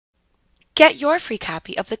Get your free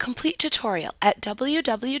copy of the complete tutorial at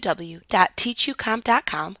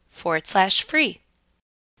www.teachucomp.com/free.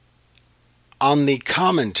 On the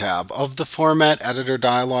Common tab of the Format Editor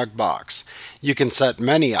dialog box, you can set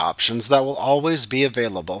many options that will always be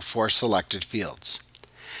available for selected fields.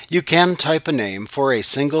 You can type a name for a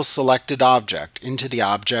single selected object into the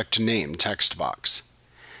Object Name text box.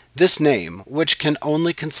 This name, which can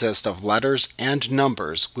only consist of letters and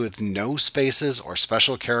numbers with no spaces or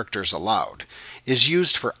special characters allowed, is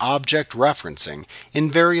used for object referencing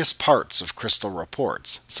in various parts of Crystal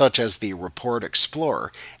reports, such as the Report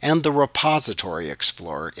Explorer and the Repository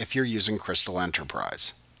Explorer if you're using Crystal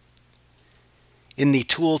Enterprise. In the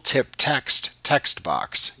Tooltip text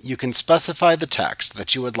box, you can specify the text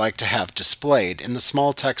that you would like to have displayed in the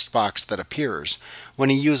small text box that appears when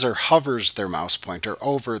a user hovers their mouse pointer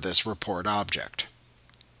over this report object.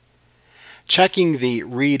 Checking the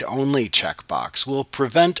Read Only checkbox will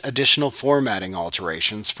prevent additional formatting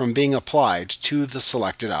alterations from being applied to the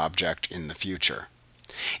selected object in the future.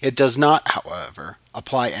 It does not, however,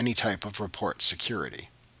 apply any type of report security.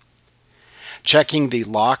 Checking the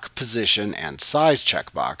Lock Position and Size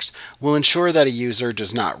checkbox will ensure that a user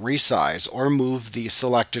does not resize or move the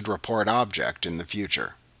selected report object in the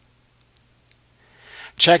future.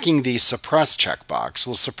 Checking the Suppress checkbox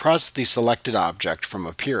will suppress the selected object from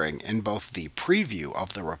appearing in both the preview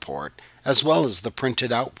of the report as well as the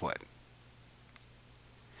printed output.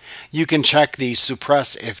 You can check the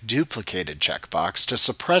Suppress If Duplicated checkbox to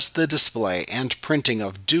suppress the display and printing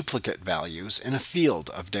of duplicate values in a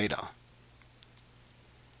field of data.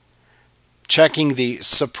 Checking the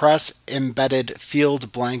Suppress Embedded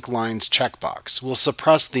Field Blank Lines checkbox will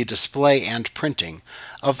suppress the display and printing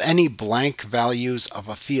of any blank values of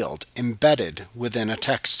a field embedded within a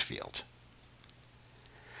text field.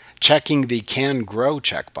 Checking the Can Grow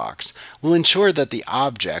checkbox will ensure that the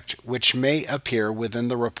object, which may appear within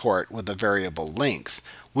the report with a variable length,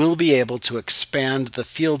 will be able to expand the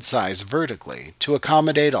field size vertically to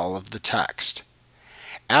accommodate all of the text.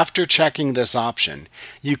 After checking this option,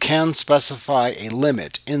 you can specify a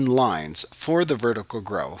limit in lines for the vertical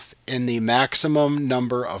growth in the Maximum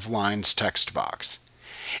Number of Lines text box.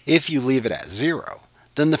 If you leave it at 0,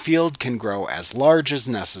 then the field can grow as large as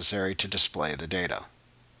necessary to display the data.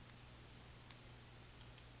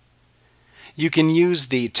 You can use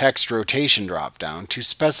the Text Rotation drop-down to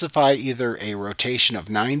specify either a rotation of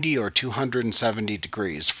 90 or 270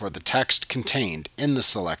 degrees for the text contained in the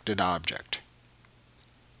selected object.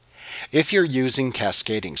 If you're using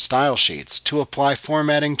cascading style sheets to apply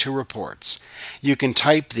formatting to reports, you can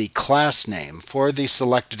type the class name for the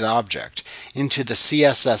selected object into the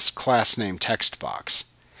CSS class name text box.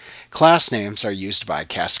 Class names are used by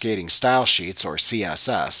cascading style sheets, or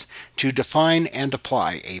CSS, to define and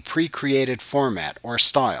apply a pre-created format or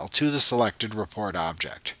style to the selected report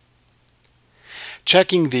object.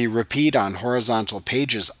 Checking the Repeat on Horizontal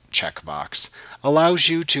Pages checkbox allows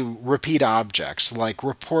you to repeat objects like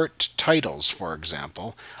report titles, for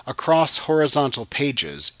example, across horizontal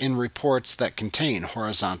pages in reports that contain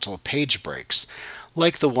horizontal page breaks,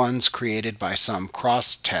 like the ones created by some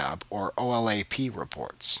crosstab or OLAP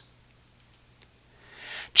reports.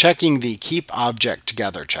 Checking the Keep Object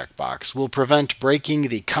Together checkbox will prevent breaking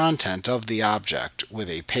the content of the object with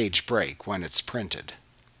a page break when it's printed.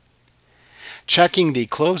 Checking the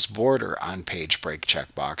Close Border on Page Break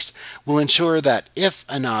checkbox will ensure that if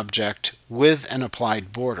an object with an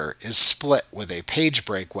applied border is split with a page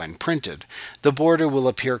break when printed, the border will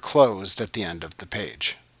appear closed at the end of the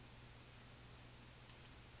page.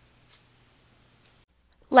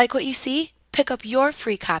 Like what you see? Pick up your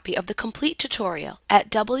free copy of the complete tutorial at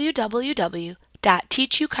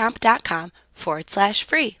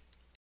www.teachucomp.com/free.